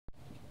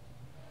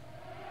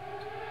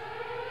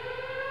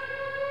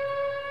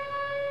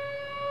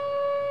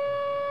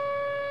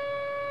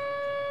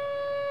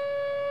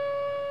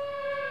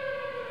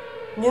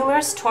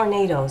Numerous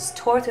tornadoes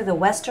tore through the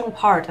western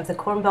part of the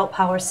Corn Belt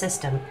Power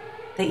System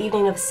the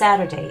evening of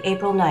Saturday,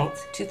 April 9,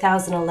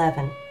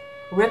 2011,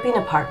 ripping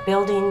apart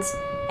buildings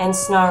and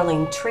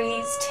snarling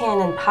trees, tin,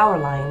 and power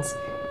lines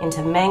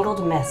into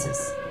mangled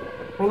messes.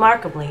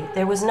 Remarkably,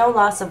 there was no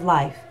loss of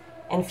life,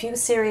 and few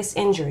serious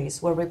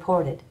injuries were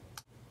reported.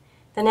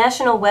 The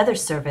National Weather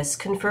Service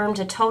confirmed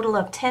a total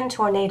of 10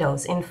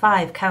 tornadoes in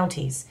 5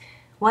 counties.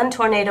 One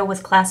tornado was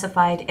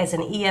classified as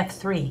an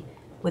EF3,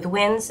 with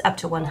winds up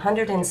to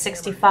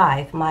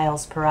 165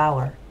 miles per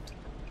hour.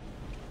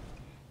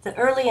 The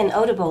Early and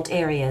Odebolt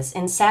areas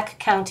in Sac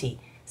County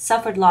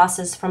suffered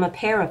losses from a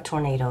pair of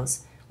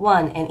tornadoes,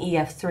 one an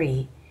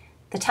EF3.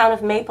 The town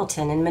of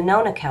Mapleton in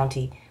Monona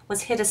County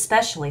was hit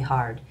especially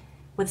hard,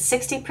 with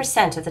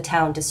 60% of the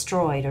town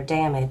destroyed or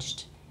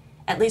damaged.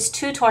 At least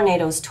 2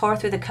 tornadoes tore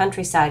through the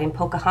countryside in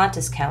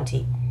Pocahontas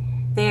County.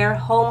 There,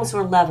 homes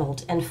were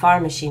leveled and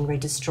farm machinery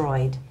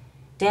destroyed.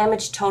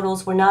 Damage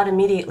totals were not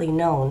immediately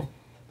known,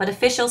 but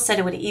officials said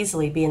it would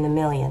easily be in the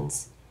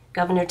millions.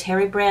 Governor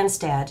Terry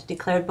Branstad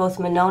declared both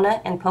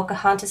Monona and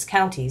Pocahontas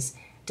counties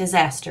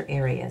disaster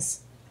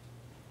areas.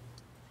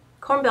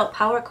 Corn Belt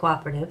Power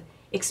Cooperative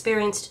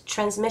experienced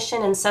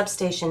transmission and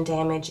substation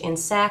damage in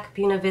Sac,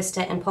 Buena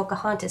Vista, and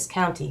Pocahontas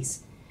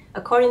counties.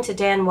 According to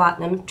Dan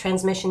Watnam,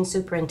 transmission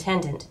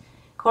superintendent,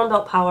 Corn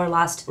Belt Power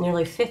lost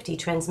nearly 50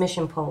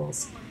 transmission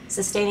poles,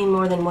 sustaining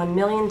more than $1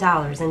 million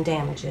in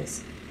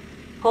damages.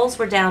 Poles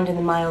were downed in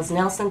the Miles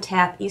Nelson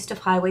Tap east of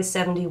Highway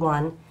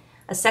 71,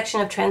 a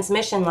section of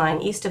transmission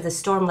line east of the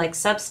Storm Lake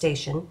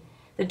substation,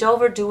 the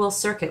Dover Dual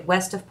Circuit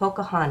west of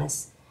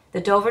Pocahontas,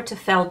 the Dover to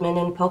Feldman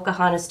and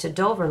Pocahontas to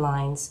Dover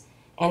lines,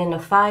 and in a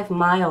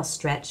 5-mile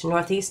stretch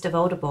northeast of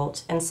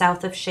Odebolt and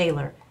south of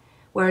Shaler,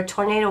 where a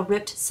tornado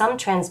ripped some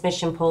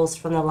transmission poles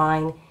from the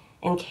line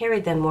and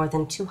carried them more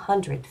than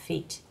 200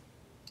 feet.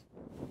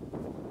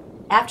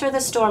 After the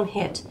storm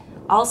hit,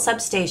 all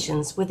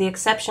substations, with the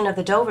exception of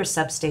the Dover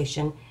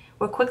substation,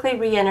 were quickly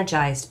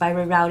re-energized by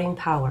rerouting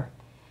power.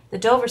 The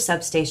Dover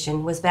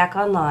substation was back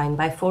online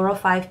by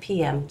 4:05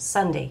 p.m.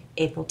 Sunday,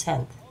 April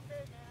 10th.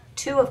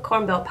 2 of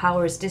Corn Belt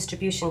Power's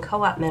distribution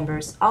co-op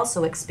members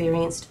also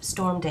experienced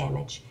storm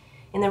damage.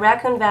 In the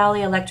Raccoon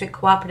Valley Electric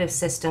Cooperative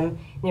System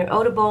near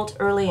Odebolt,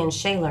 Early, and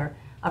Shaler,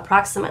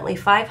 approximately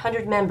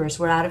 500 members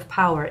were out of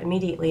power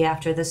immediately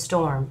after the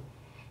storm.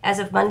 As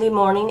of Monday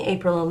morning,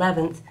 April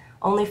 11th,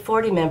 only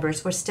 40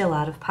 members were still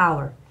out of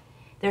power.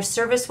 Their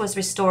service was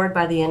restored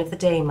by the end of the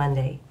day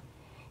Monday.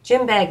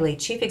 Jim Bagley,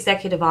 Chief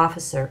Executive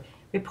Officer,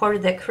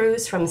 reported that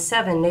crews from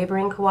 7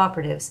 neighboring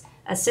cooperatives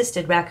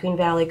assisted Raccoon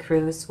Valley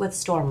crews with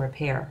storm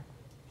repair.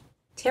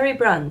 Terry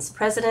Bruns,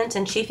 President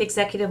and Chief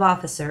Executive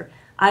Officer,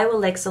 Iowa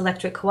Lakes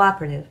Electric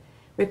Cooperative,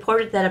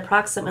 reported that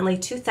approximately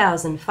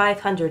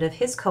 2,500 of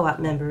his co-op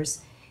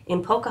members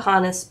in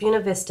Pocahontas, Buena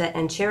Vista,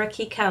 and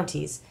Cherokee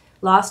counties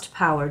lost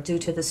power due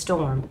to the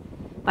storm.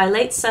 By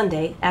late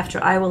Sunday,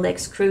 after Iowa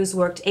Lakes crews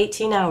worked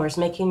 18 hours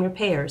making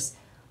repairs,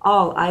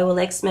 all Iowa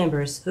Lakes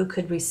members who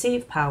could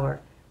receive power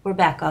were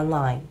back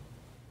online.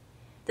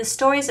 The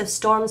stories of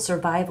storm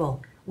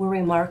survival were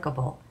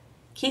remarkable.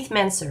 Keith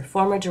Menser,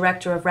 former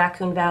director of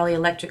Raccoon Valley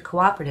Electric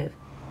Cooperative,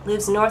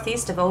 lives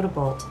northeast of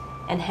Odebolt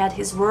and had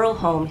his rural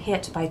home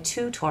hit by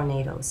 2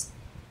 tornadoes.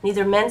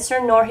 Neither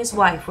Menser nor his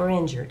wife were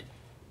injured,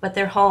 but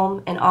their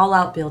home and all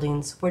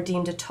outbuildings were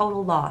deemed a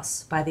total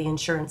loss by the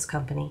insurance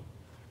company.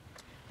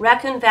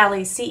 Raccoon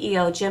Valley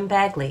CEO Jim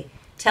Bagley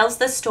tells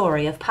the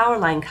story of power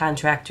line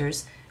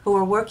contractors who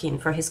were working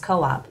for his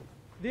co-op.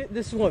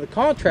 This is one of the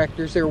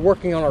contractors that are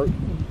working on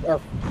our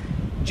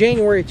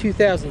January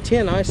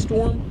 2010 ice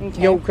storm.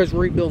 Okay. You know, because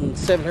we're rebuilding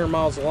 700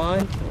 miles of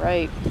line.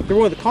 Right. They're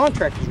one of the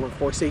contractors working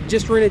for us. They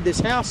just rented this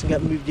house and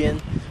got moved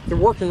in. They're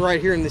working right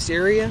here in this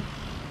area.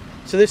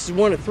 So this is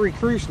one of 3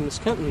 crews from this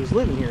company who's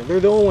living here. They're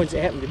the only ones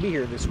that happen to be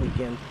here this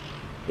weekend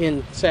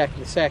in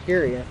the Sac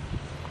area.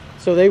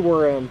 So they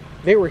were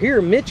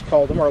here. Mitch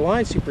called them, our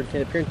line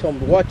superintendent, up here, and told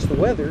them to watch the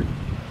weather.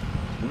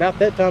 About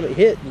that time it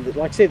hit, and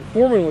like I said, the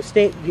foreman was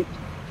standing.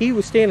 He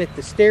was standing at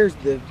the stairs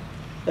of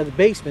the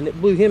basement. It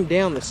blew him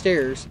down the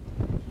stairs.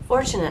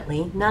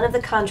 Fortunately, none of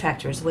the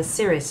contractors was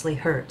seriously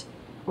hurt.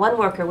 One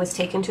worker was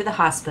taken to the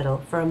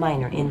hospital for a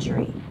minor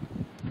injury.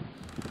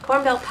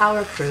 Corn Belt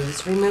Power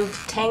crews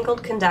removed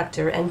tangled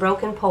conductor and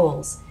broken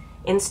poles,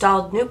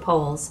 installed new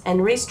poles,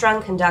 and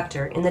restrung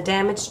conductor in the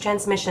damaged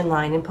transmission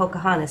line in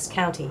Pocahontas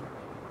County,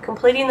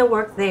 completing the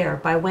work there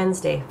by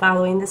Wednesday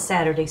following the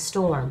Saturday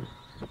storm.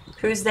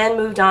 Crews then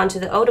moved on to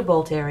the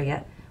Odebolt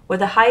area, where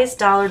the highest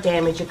dollar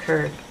damage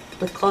occurred,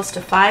 with close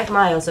to 5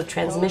 miles of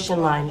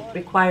transmission line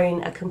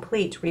requiring a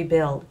complete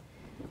rebuild.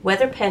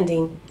 Weather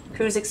pending,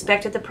 crews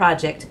expected the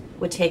project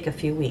would take a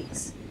few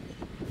weeks.